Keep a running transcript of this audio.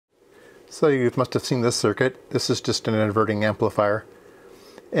So you must have seen this circuit. This is just an inverting amplifier.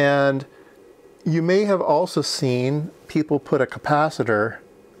 And you may have also seen people put a capacitor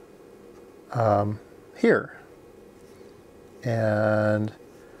here. And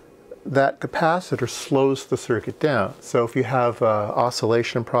that capacitor slows the circuit down. So if you have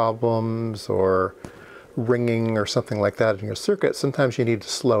oscillation problems or ringing or something like that in your circuit, sometimes you need to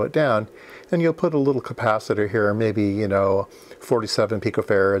slow it down. And you'll put a little capacitor here, maybe, you know, 47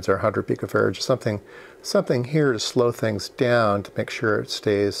 picofarads or 100 picofarads or something here to slow things down to make sure it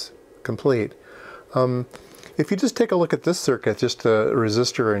stays complete. If you just take a look at this circuit, just a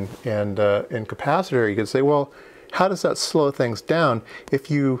resistor and capacitor, you can say, well, how does that slow things down?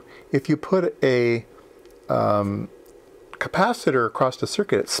 If you put a capacitor across the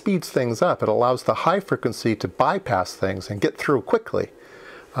circuit, it speeds things up. It allows the high frequency to bypass things and get through quickly.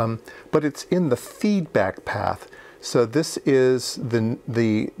 But it's in the feedback path. So this is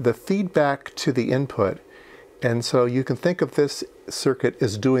the feedback to the input. And so you can think of this circuit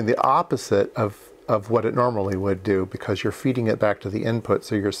as doing the opposite of what it normally would do, because you're feeding it back to the input.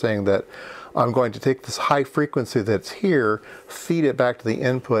 So you're saying that I'm going to take this high frequency that's here, feed it back to the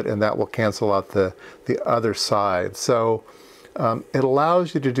input, and that will cancel out the other side. So it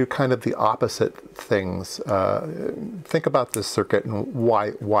allows you to do kind of the opposite things. Think about this circuit and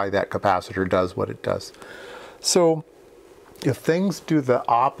why that capacitor does what it does. So if things do the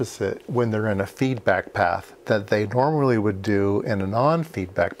opposite when they're in a feedback path that they normally would do in a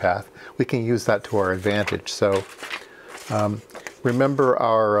non-feedback path, we can use that to our advantage. So remember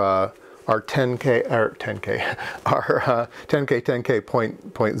our 10K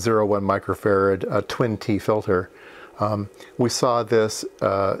 0.01 microfarad twin T filter. We saw this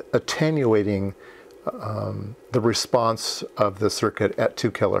attenuating the response of the circuit at 2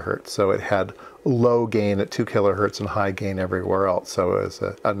 kilohertz. So it had low gain at 2 kilohertz and high gain everywhere else. So it was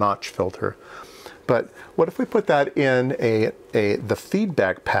a notch filter. But what if we put that in the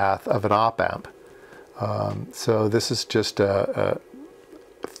feedback path of an op-amp? So this is just a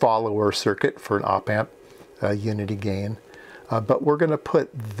follower circuit for an op-amp, unity gain. But we're going to put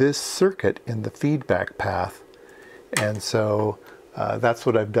this circuit in the feedback path. And so that's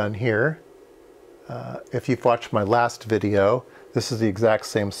what I've done here. If you've watched my last video, this is the exact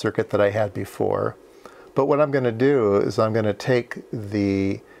same circuit that I had before. But what I'm going to do is I'm going to take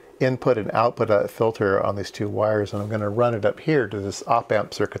the input and output filter on these two wires, and I'm going to run it up here to this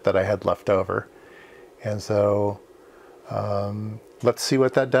op-amp circuit that I had left over. And so let's see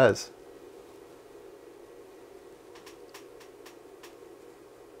what that does.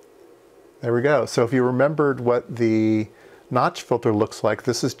 There we go. So if you remembered what the notch filter looks like,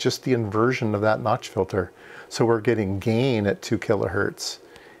 this is just the inversion of that notch filter. So we're getting gain at 2 kilohertz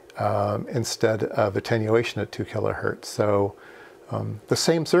instead of attenuation at 2 kilohertz. So the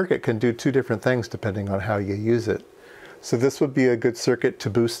same circuit can do two different things depending on how you use it. So this would be a good circuit to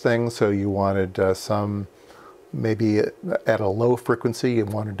boost things. So you wanted maybe at a low frequency, you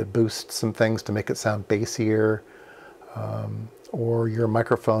wanted to boost some things to make it sound bassier, or your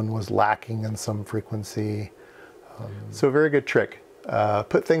microphone was lacking in some frequency. So a very good trick.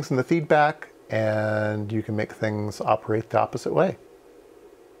 Put things in the feedback and you can make things operate the opposite way.